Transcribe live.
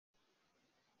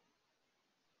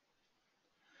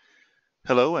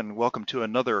Hello and welcome to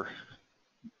another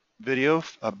video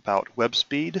about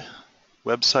SPeED,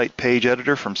 website page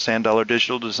editor from $1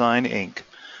 Digital Design Inc.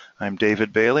 I'm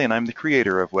David Bailey and I'm the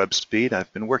creator of SPeED.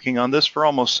 I've been working on this for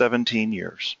almost 17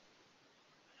 years.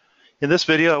 In this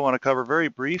video I want to cover very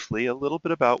briefly a little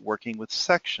bit about working with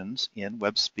sections in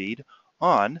SPeED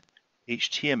on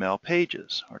HTML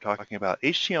pages. We're talking about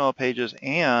HTML pages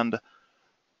and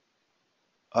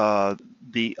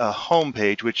the home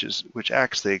page, which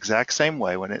acts the exact same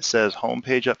way. When it says home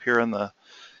page up here in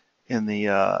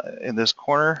this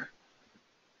corner,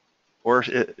 or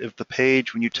if the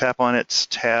page, when you tap on its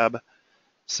tab,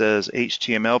 says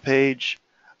HTML page,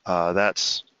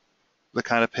 that's the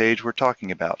kind of page we're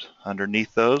talking about.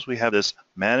 Underneath those, we have this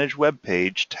Manage Web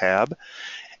Page tab,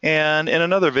 and in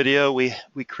another video, we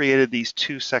created these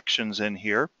two sections in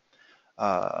here,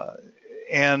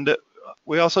 and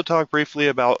we also talked briefly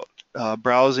about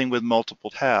browsing with multiple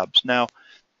tabs. Now,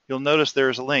 you'll notice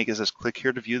there's a link. It says click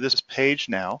here to view this page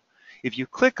now. If you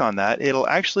click on that, it'll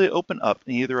actually open up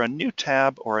either a new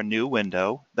tab or a new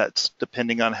window. That's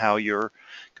depending on how your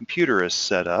computer is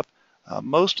set up.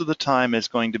 Most of the time it's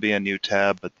going to be a new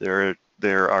tab, but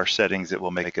there are settings that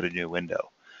will make it a new window.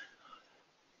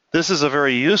 This is a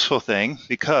very useful thing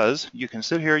because you can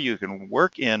sit here, you can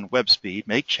work in SPeED,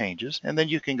 make changes, and then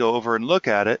you can go over and look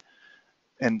at it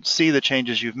and see the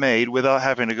changes you've made without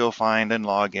having to go find and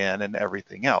log in and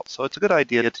everything else. So it's a good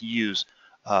idea to use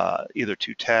either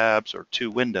two tabs or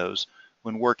two windows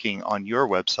when working on your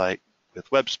website with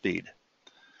SPeED.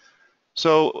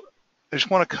 So I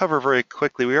just want to cover very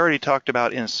quickly, we already talked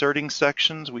about inserting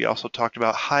sections. We also talked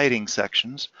about hiding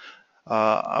sections.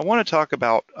 I want to talk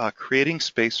about creating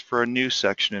space for a new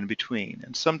section in between.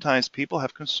 And sometimes people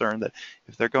have concern that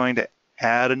if they're going to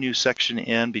add a new section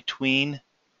in between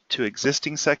two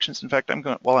existing sections. In fact,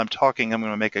 while I'm talking, I'm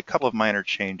going to make a couple of minor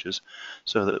changes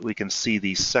so that we can see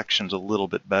these sections a little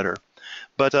bit better.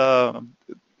 But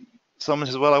someone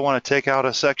says, well, I want to take out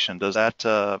a section. Does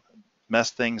that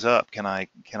mess things up? Can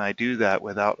I do that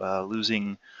without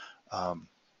losing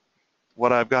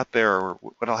what I've got there, or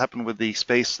what'll happen with the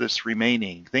space that's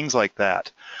remaining? Things like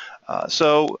that.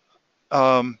 So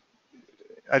I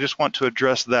just want to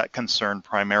address that concern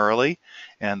primarily,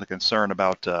 and the concern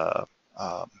about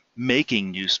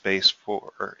making new space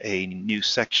for a new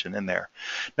section in there.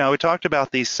 Now, we talked about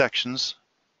these sections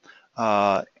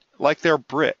like they're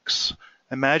bricks.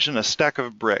 Imagine a stack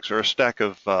of bricks or a stack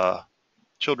of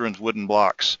children's wooden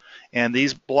blocks, and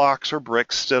these blocks or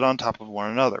bricks sit on top of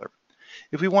one another.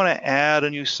 If we want to add a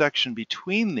new section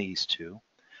between these two,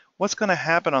 what's going to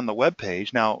happen on the web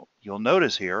page? Now, you'll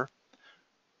notice here,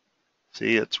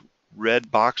 see, it's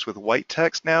red box with white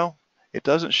text now. It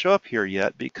doesn't show up here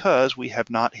yet because we have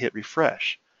not hit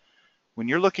refresh. When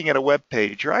you're looking at a web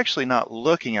page, you're actually not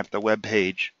looking at the web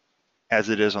page as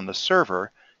it is on the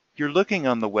server. You're looking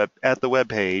on at the web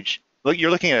page. You're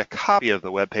looking at a copy of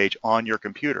the web page on your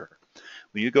computer.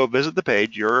 When you go visit the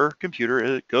page, your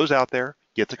computer goes out there,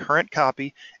 gets a current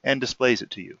copy, and displays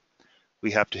it to you.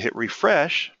 We have to hit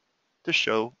refresh to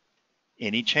show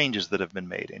any changes that have been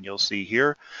made. And you'll see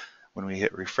here, when we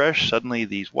hit refresh, suddenly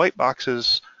these white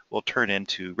boxes will turn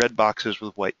into red boxes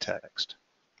with white text.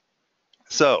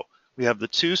 So we have the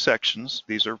two sections.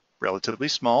 These are relatively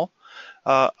small.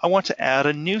 I want to add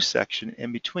a new section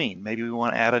in between. Maybe we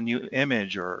want to add a new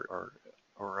image or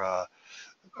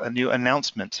a new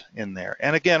announcement in there.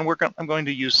 And again, I'm going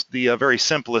to use the very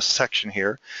simplest section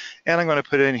here. And I'm going to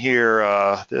put in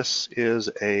here, this is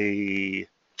a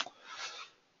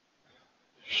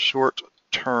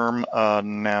short-term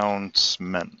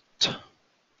announcement.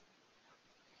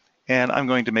 And I'm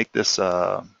going to make this,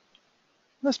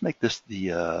 let's make this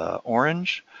the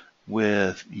orange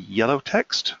with yellow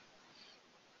text.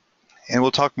 And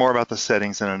we'll talk more about the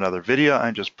settings in another video.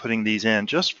 I'm just putting these in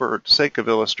just for sake of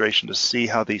illustration to see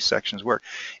how these sections work.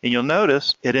 And you'll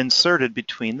notice it inserted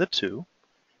between the two.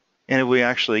 And if we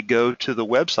actually go to the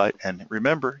website, and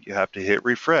remember, you have to hit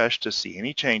refresh to see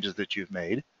any changes that you've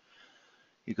made.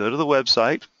 You go to the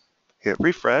website, hit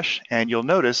refresh, and you'll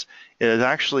notice it has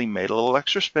actually made a little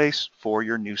extra space for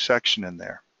your new section in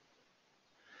there.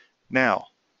 Now,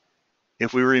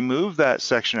 if we remove that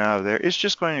section out of there, it's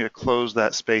just going to close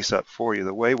that space up for you.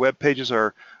 The way web pages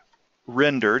are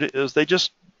rendered is they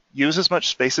just use as much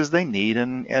space as they need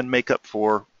and make up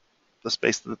for the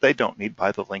space that they don't need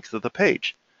by the length of the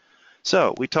page.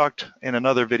 So we talked in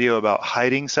another video about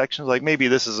hiding sections, like maybe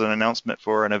this is an announcement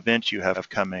for an event you have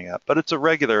coming up, but it's a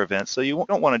regular event, so you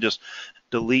don't want to just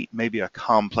delete maybe a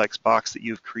complex box that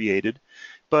you've created,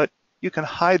 but you can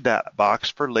hide that box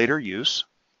for later use.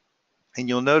 And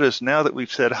you'll notice now that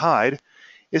we've said hide,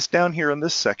 It's down here in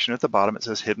this section at the bottom. It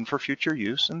says hidden for future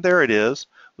use, and there it is.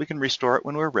 We can restore it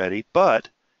when we're ready, but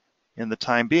in the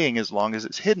time being, as long as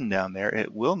it's hidden down there,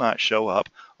 it will not show up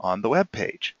on the web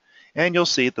page. And you'll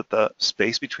see that the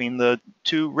space between the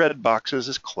two red boxes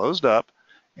is closed up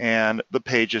and the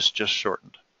page is just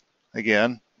shortened.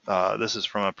 Again, this is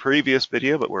from a previous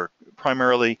video, but we're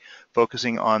primarily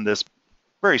focusing on this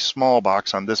very small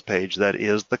box on this page that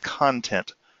is the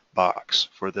content box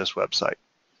for this website.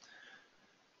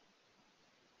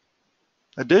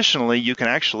 Additionally, you can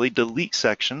actually delete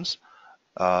sections.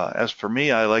 As for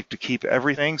me, I like to keep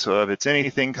everything, so if it's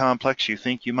anything complex you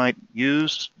think you might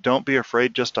use, don't be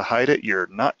afraid just to hide it. You're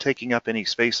not taking up any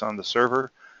space on the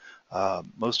server.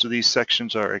 Most of these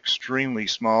sections are extremely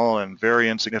small and very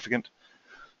insignificant.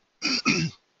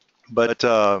 But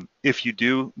if you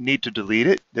do need to delete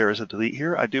it, there is a delete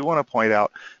here. I do want to point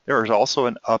out there is also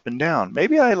an up and down.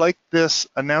 Maybe I like this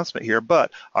announcement here,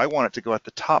 but I want it to go at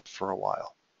the top for a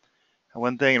while. And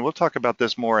one thing, and we'll talk about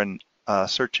this more in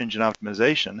search engine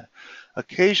optimization,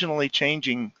 occasionally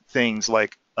changing things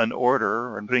like an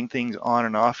order and putting things on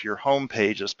and off your home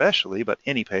page especially, but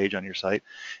any page on your site,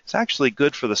 it's actually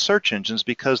good for the search engines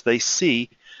because they see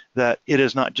that it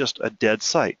is not just a dead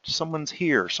site. Someone's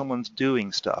here, someone's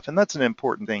doing stuff, and that's an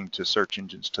important thing to search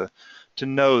engines to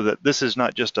know that this is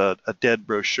not just a dead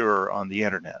brochure on the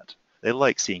internet. They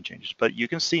like seeing changes, but you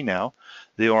can see now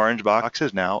the orange box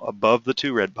is now above the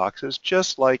two red boxes,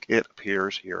 just like it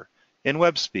appears here in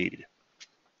SPeED.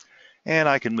 And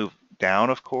I can move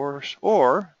down, of course,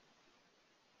 or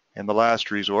in the last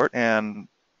resort, and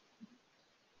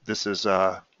this is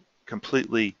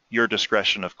completely your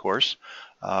discretion, of course,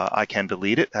 I can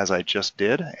delete it as I just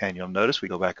did, and you'll notice we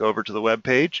go back over to the web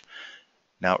page.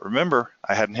 Now remember,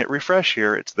 I hadn't hit refresh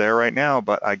here. It's there right now,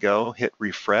 but I go hit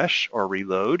refresh or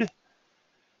reload.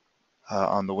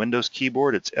 On the Windows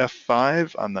keyboard, it's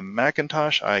F5. On the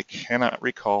Macintosh, I cannot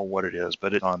recall what it is,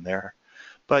 but it's on there.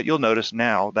 But you'll notice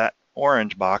now that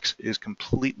orange box is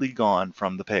completely gone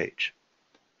from the page.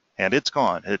 And it's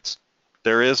gone.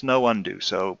 There is no undo,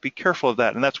 so be careful of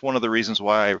that. And that's one of the reasons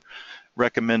why I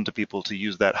recommend to people to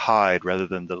use that hide rather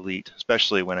than delete,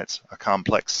 especially when it's a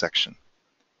complex section.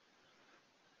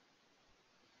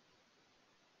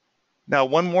 Now,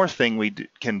 one more thing we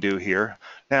can do here.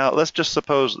 Now, let's just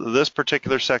suppose this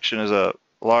particular section is a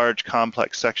large,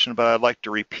 complex section, but I'd like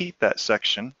to repeat that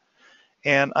section.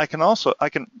 And I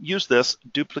can use this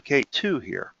duplicate to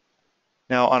here.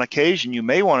 Now, on occasion, you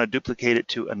may want to duplicate it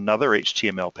to another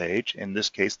HTML page. In this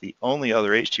case, the only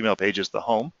other HTML page is the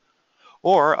home.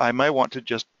 Or I might want to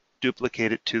just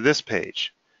duplicate it to this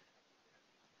page.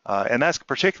 And that's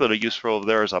particularly useful if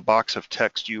there is a box of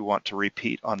text you want to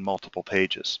repeat on multiple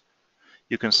pages.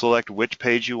 You can select which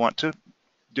page you want to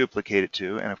duplicate it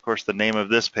to, and of course the name of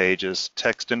this page is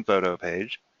text and photo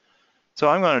page. So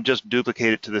I'm going to just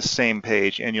duplicate it to the same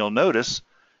page, and you'll notice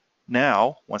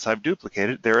now, once I've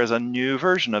duplicated, there is a new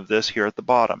version of this here at the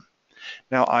bottom.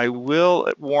 Now I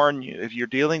will warn you, if you're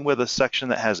dealing with a section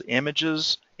that has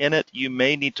images in it, you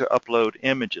may need to upload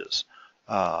images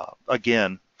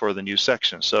again for the new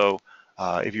section. So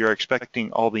if you're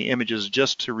expecting all the images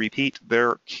just to repeat,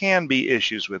 there can be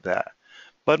issues with that.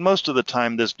 But most of the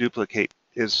time this duplicate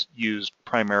is used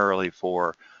primarily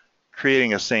for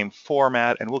creating a same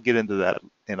format, and we'll get into that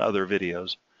in other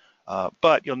videos.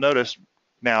 But you'll notice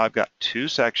now I've got two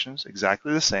sections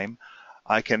exactly the same.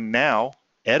 I can now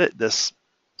edit this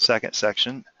second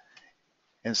section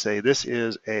and say this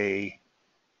is a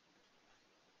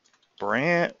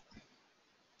brand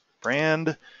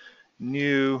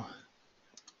new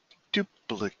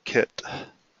duplicate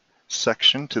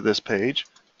section to this page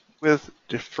with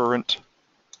different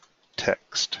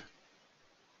text.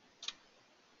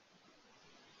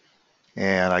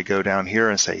 And I go down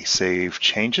here and say Save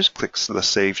Changes, click the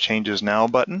Save Changes Now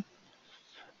button,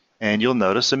 and you'll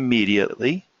notice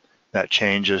immediately that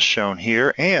change is shown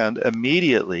here, and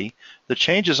immediately the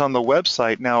changes on the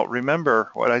website. Now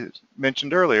remember what I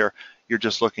mentioned earlier, you're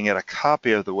just looking at a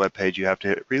copy of the web page. You have to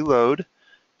hit reload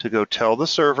to go tell the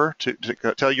server, to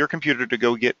tell your computer to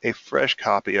go get a fresh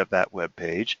copy of that web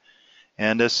page.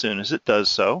 And as soon as it does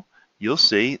so, you'll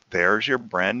see there's your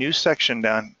brand new section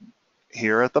down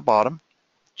here at the bottom,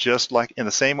 just like in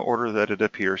the same order that it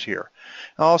appears here.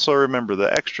 Also remember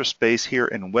the extra space here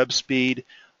in SPeED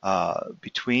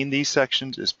between these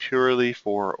sections is purely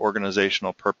for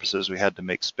organizational purposes. We had to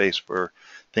make space for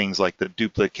things like the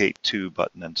duplicate to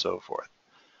button and so forth.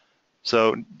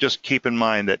 So just keep in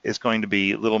mind that it's going to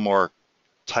be a little more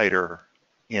tighter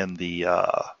in the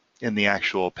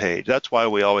actual page. That's why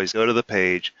we always go to the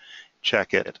page,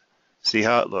 check it, see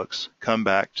how it looks, come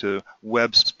back to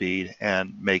web speed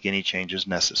and make any changes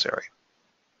necessary.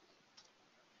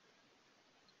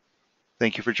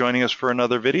 Thank you for joining us for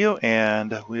another video,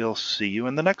 and we'll see you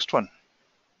in the next one.